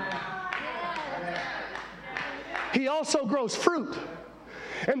 He also grows fruit.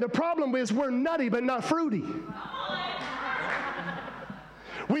 And the problem is we're nutty but not fruity.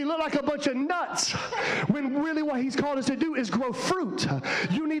 We look like a bunch of nuts when really what he's called us to do is grow fruit.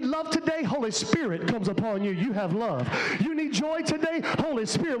 You need love today, Holy Spirit comes upon you. You have love. You need joy today, Holy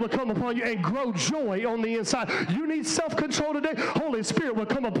Spirit will come upon you and grow joy on the inside. You need self-control today, Holy Spirit will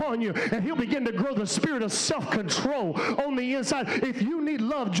come upon you and he'll begin to grow the spirit of self-control on the inside. If you need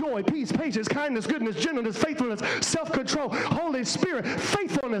love, joy, peace, patience, kindness, goodness, gentleness, faithfulness, self-control, Holy Spirit,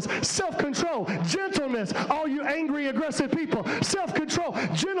 faithfulness, self-control, gentleness, all you angry, aggressive people, self-control,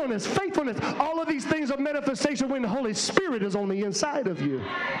 gentleness, faithfulness. All of these things are manifestation when the Holy Spirit is on the inside of you.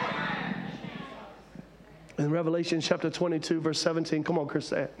 In Revelation chapter 22, verse 17, come on, Chris,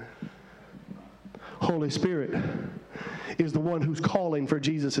 say it. Holy Spirit is the one who's calling for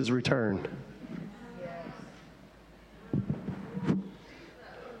Jesus' return.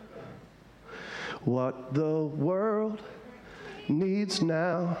 What the world needs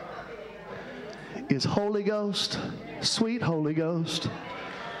now is Holy Ghost, sweet Holy Ghost.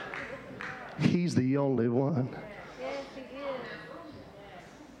 He's the only one.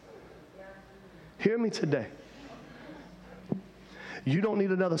 Hear me today. You don't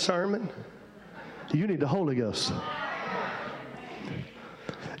need another sermon. You need the Holy Ghost.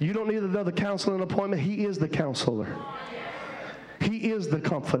 You don't need another counseling appointment. He is the counselor. He is the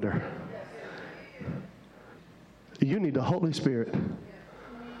comforter. You need the Holy Spirit.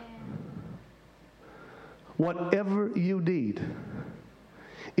 Whatever you need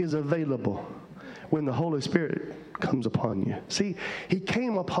is available when the Holy Spirit comes upon you. See, he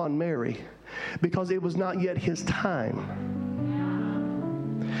came upon Mary because it was not yet his time.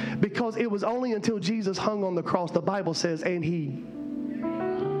 Because it was only until Jesus hung on the cross, the Bible says, it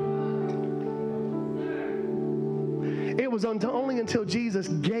was only until Jesus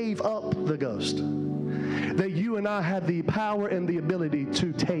gave up the ghost that you and I had the power and the ability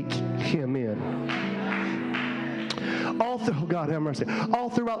to take him in. God have mercy. All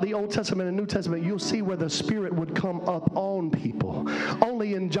throughout the Old Testament and New Testament, you'll see where the Spirit would come up on people.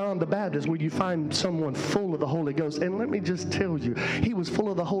 Only in John the Baptist would you find someone full of the Holy Ghost. And let me just tell you, he was full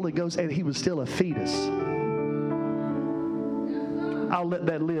of the Holy Ghost and he was still a fetus. I'll let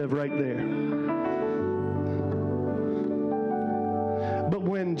that live right there. But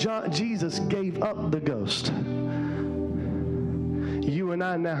when Jesus gave up the ghost, you and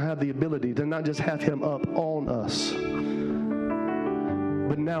I now have the ability to not just have him up on us,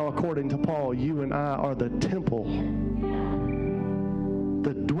 but now, according to Paul, you and I are the temple,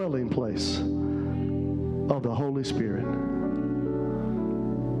 the dwelling place of the Holy Spirit.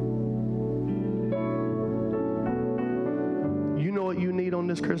 You know what you need on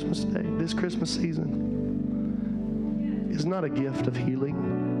this Christmas day, this Christmas season? It's not a gift of healing.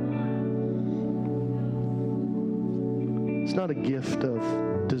 It's not a gift of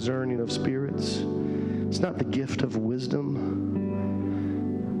discerning of spirits. It's not the gift of wisdom.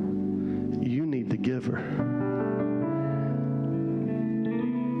 You need the giver.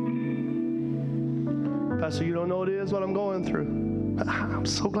 Pastor, you don't know what it is, what I'm going through. I'm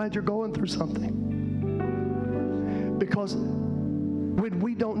so glad you're going through something. Because when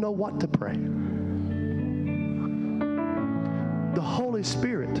we don't know what to pray, the Holy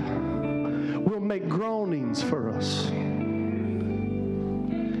Spirit will make groanings for us.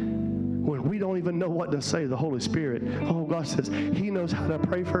 When we don't even know what to say, the Holy Spirit, God says he knows how to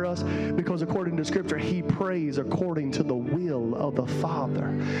pray for us because according to Scripture, he prays according to the will of the Father.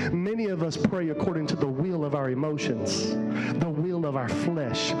 Many of us pray according to the will of our emotions, the will of our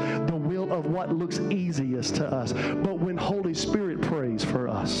flesh, the will of what looks easiest to us. But when Holy Spirit prays for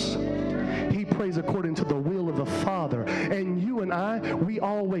us, he prays according to the will of the Father. And you and I, we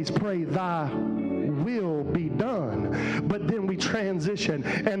always pray, thy will be done. But then we transition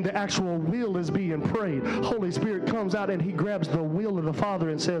and the actual will is being prayed. Holy Spirit comes out and he grabs the will of the Father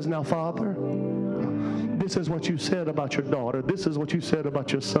and says, now, Father, this is what you said about your daughter. This is what you said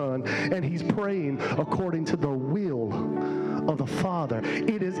about your son. And he's praying according to the will of the Father.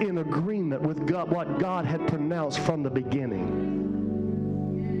 It is in agreement with God, what God had pronounced from the beginning.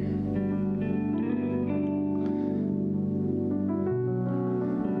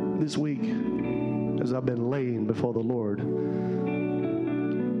 This week, as I've been laying before the Lord, I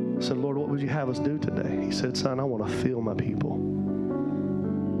said, Lord, what would you have us do today? He said, son, I want to fill my people.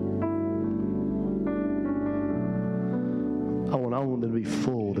 I want them to be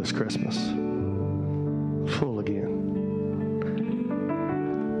full this Christmas. Full again.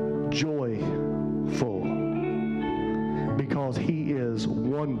 Joyful. Because he is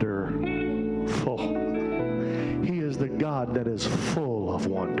wonderful. He is the God that is full of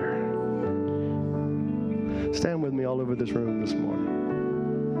wonder. Stand with me all over this room this morning.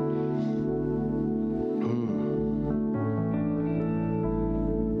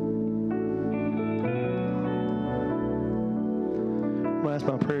 I'm going to ask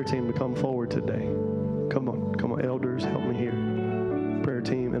my prayer team to come forward today. Come on, elders, help me here. Prayer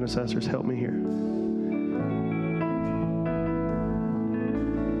team, intercessors, help me here.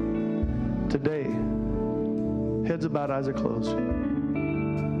 Today, heads about, eyes are closed.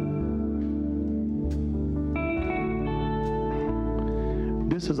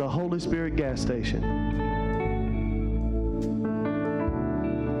 This is a Holy Spirit gas station.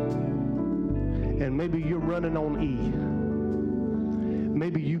 And maybe you're running on E.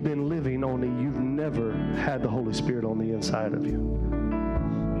 Maybe you've been living on E. You've never had the Holy Spirit on the inside of you.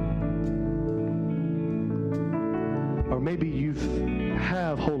 Or maybe you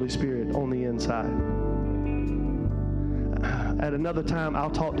have Holy Spirit on the inside. At another time, I'll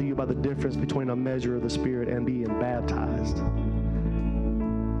talk to you about the difference between a measure of the Spirit and being baptized.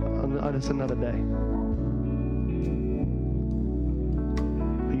 That's another day.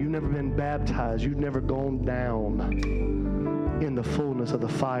 You've never been baptized. You've never gone down in the fullness of the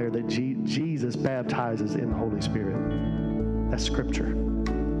fire that Jesus baptizes in the Holy Spirit. That's Scripture.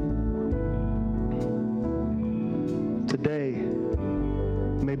 Today,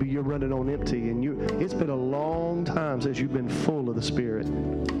 maybe you're running on empty, and it's been a long time since you've been full of the Spirit.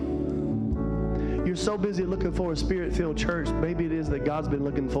 You're so busy looking for a Spirit-filled church. Maybe it is that God's been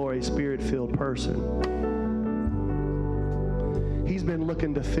looking for a Spirit-filled person. He's been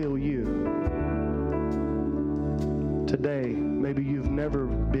looking to fill you. Today, maybe you've never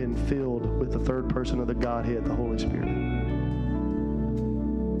been filled with the third person of the Godhead, the Holy Spirit.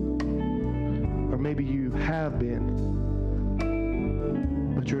 Or maybe you have been,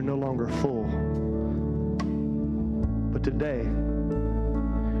 but you're no longer full. But today,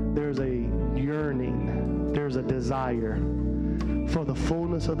 there's a yearning, there's a desire for the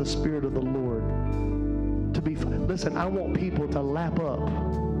fullness of the Spirit of the Lord to be. Listen, I want people to lap up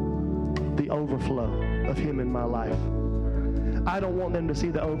the overflow of Him in my life. I don't want them to see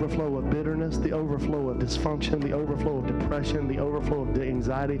the overflow of bitterness, the overflow of dysfunction, the overflow of depression, the overflow of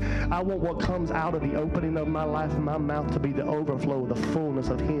anxiety. I want what comes out of the opening of my life and my mouth to be the overflow of the fullness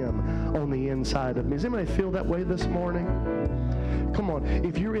of Him on the inside of me. Does anybody feel that way this morning? Come on,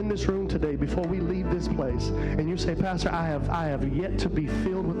 if you're in this room today, before we leave this place, and you say, Pastor, I have yet to be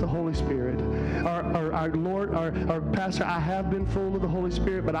filled with the Holy Spirit, or Pastor, I have been full of the Holy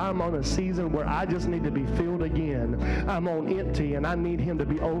Spirit, but I'm on a season where I just need to be filled again. I'm on empty, and I need Him to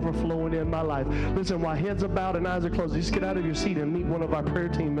be overflowing in my life. Listen, while heads are bowed and eyes are closed, just get out of your seat and meet one of our prayer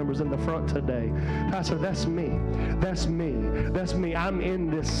team members in the front today. Pastor, that's me. That's me. That's me. I'm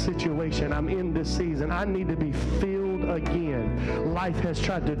in this situation. I'm in this season. I need to be filled again. Life has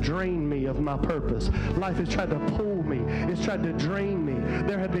tried to drain me of my purpose. Life has tried to pull me. It's tried to drain me.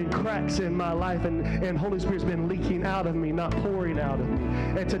 There have been cracks in my life, and Holy Spirit's been leaking out of me, not pouring out of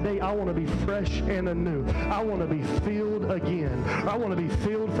me. And today I want to be fresh and anew. I want to be filled again. I want to be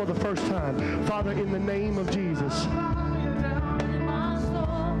filled for the first time. Father, in the name of Jesus,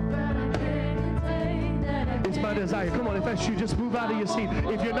 it's my desire. Come on, if that's you, just move out of your seat.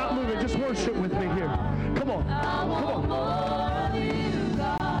 If you're not moving, just worship with me here. Come on. Come on.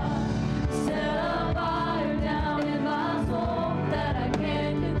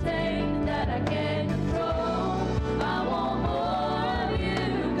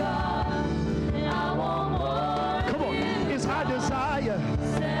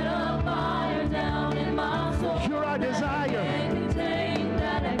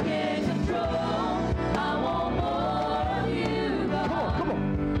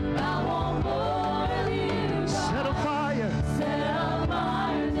 Set a fire.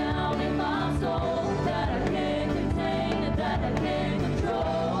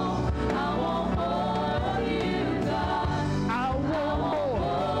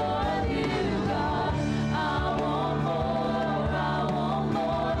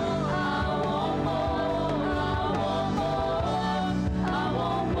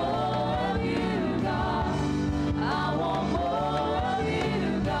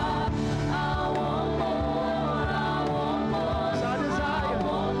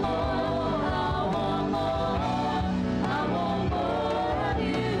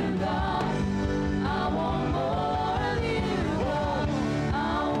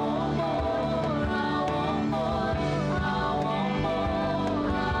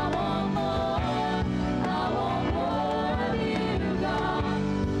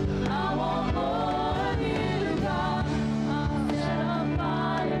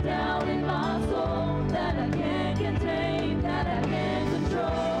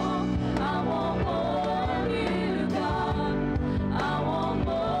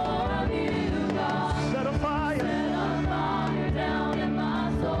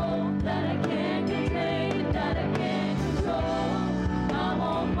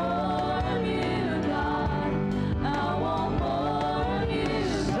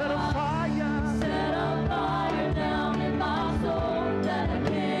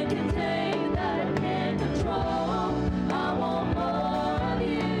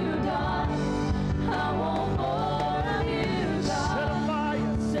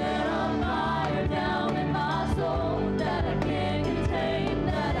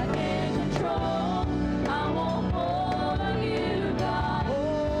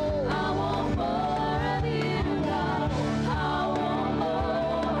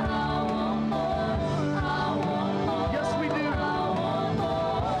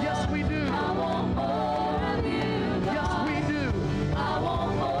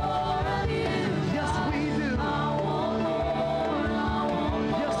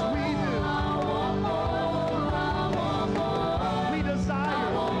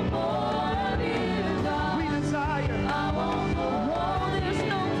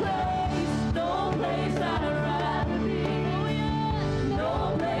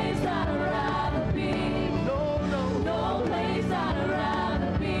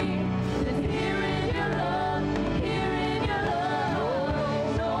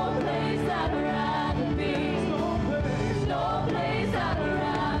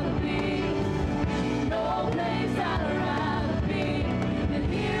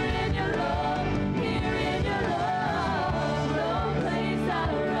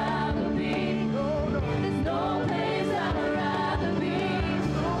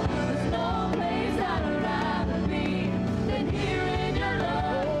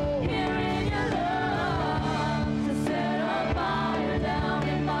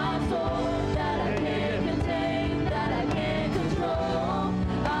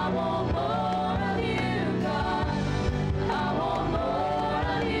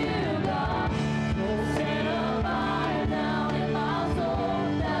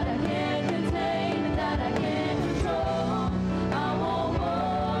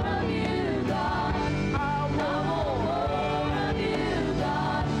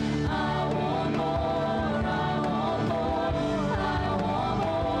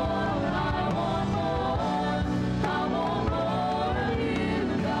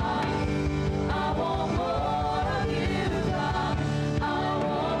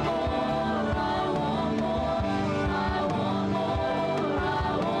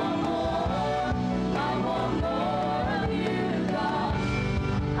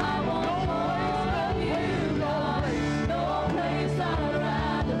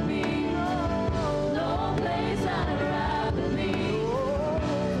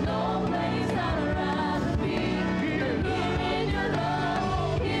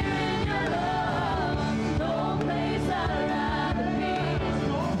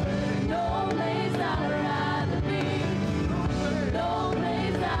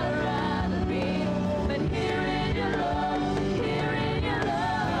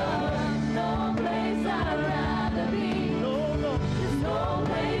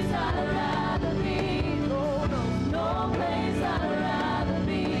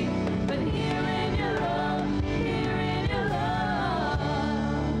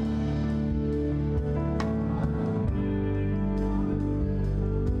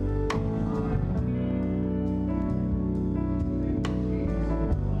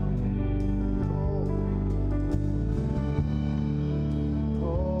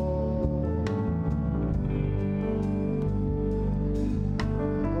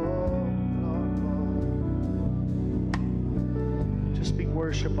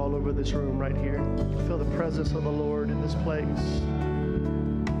 worship all over this room right here. Feel the presence of the Lord in this place.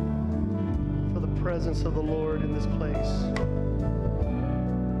 Feel the presence of the Lord in this place.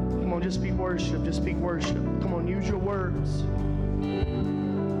 Come on, just speak worship. Just speak worship. Come on, use your words.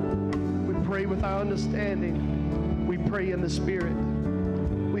 We pray with our understanding. We pray in the Spirit.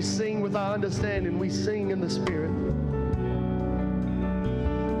 We sing with our understanding. We sing in the Spirit.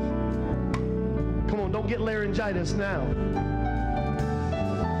 Come on, don't get laryngitis now.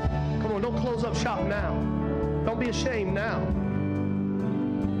 Come on, don't close up shop now. Don't be ashamed now.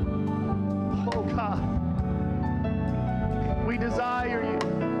 Oh God, we desire you.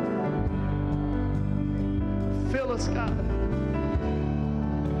 Fill us, God.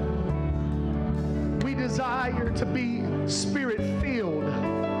 We desire to be Spirit-filled,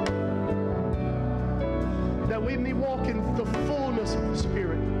 that we may walk in the fullness of the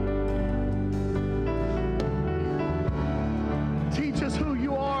Spirit. Teach us who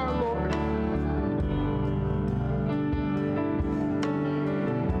you are, Lord.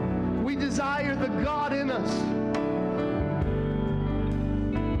 We desire the God in us.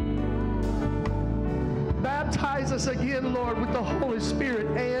 Baptize us again, Lord, with the Holy Spirit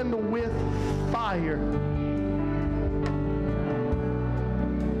and with fire.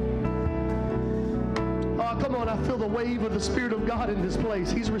 Oh, come on, I feel the wave of the Spirit of God in this place.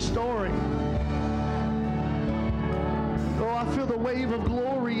 He's restoring. Oh, I feel the wave of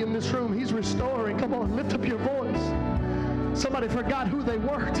glory in this room. He's restoring. Come on, lift up your voice. Somebody forgot who they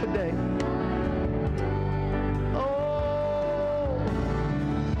were today.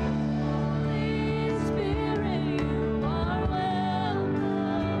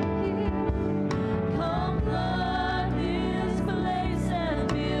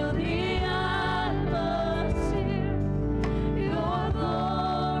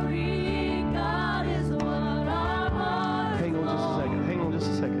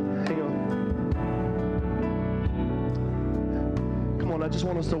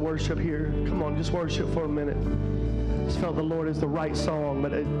 To worship here. Come on, just worship for a minute. Just felt the Lord is the right song,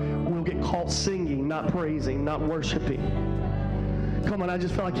 but we'll get caught singing, not praising, not worshiping. Come on, I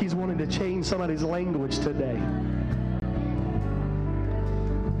just feel like He's wanting to change somebody's language today.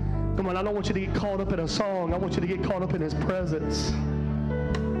 Come on, I don't want you to get caught up in a song. I want you to get caught up in His presence.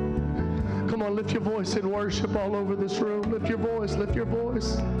 Come on, lift your voice in worship all over this room. Lift your voice, lift your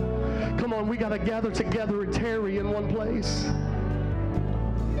voice. Come on, we got to gather together and tarry in one place.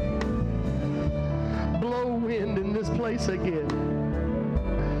 Blow wind in this place again.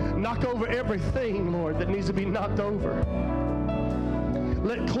 Knock over everything, Lord, that needs to be knocked over.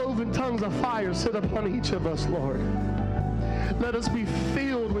 Let cloven tongues of fire sit upon each of us, Lord. Let us be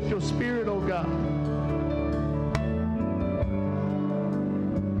filled with your Spirit, oh God.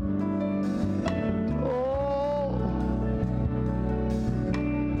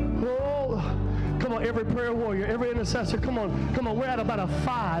 Every prayer warrior, every intercessor, come on, we're at about a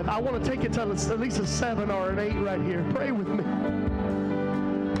 5. I want to take it to at least a 7 or an 8 right here. Pray with me.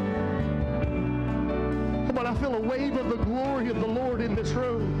 Come on, I feel a wave of the glory of the Lord in this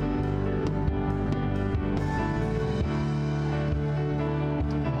room.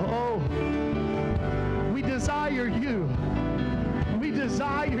 Oh, we desire you. We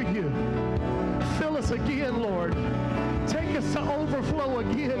desire you. Fill us again, Lord. Take us to overflow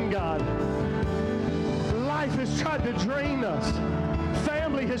again, God. Life has tried to drain us.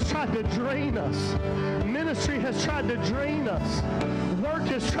 Family has tried to drain us. Ministry has tried to drain us. Work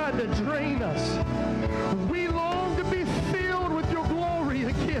has tried to drain us. We long to be filled with your glory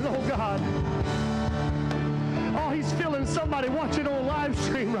again, oh God. Oh, He's filling somebody watching on live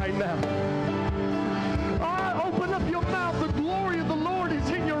stream right now. Oh, open up your mouth. The glory of the Lord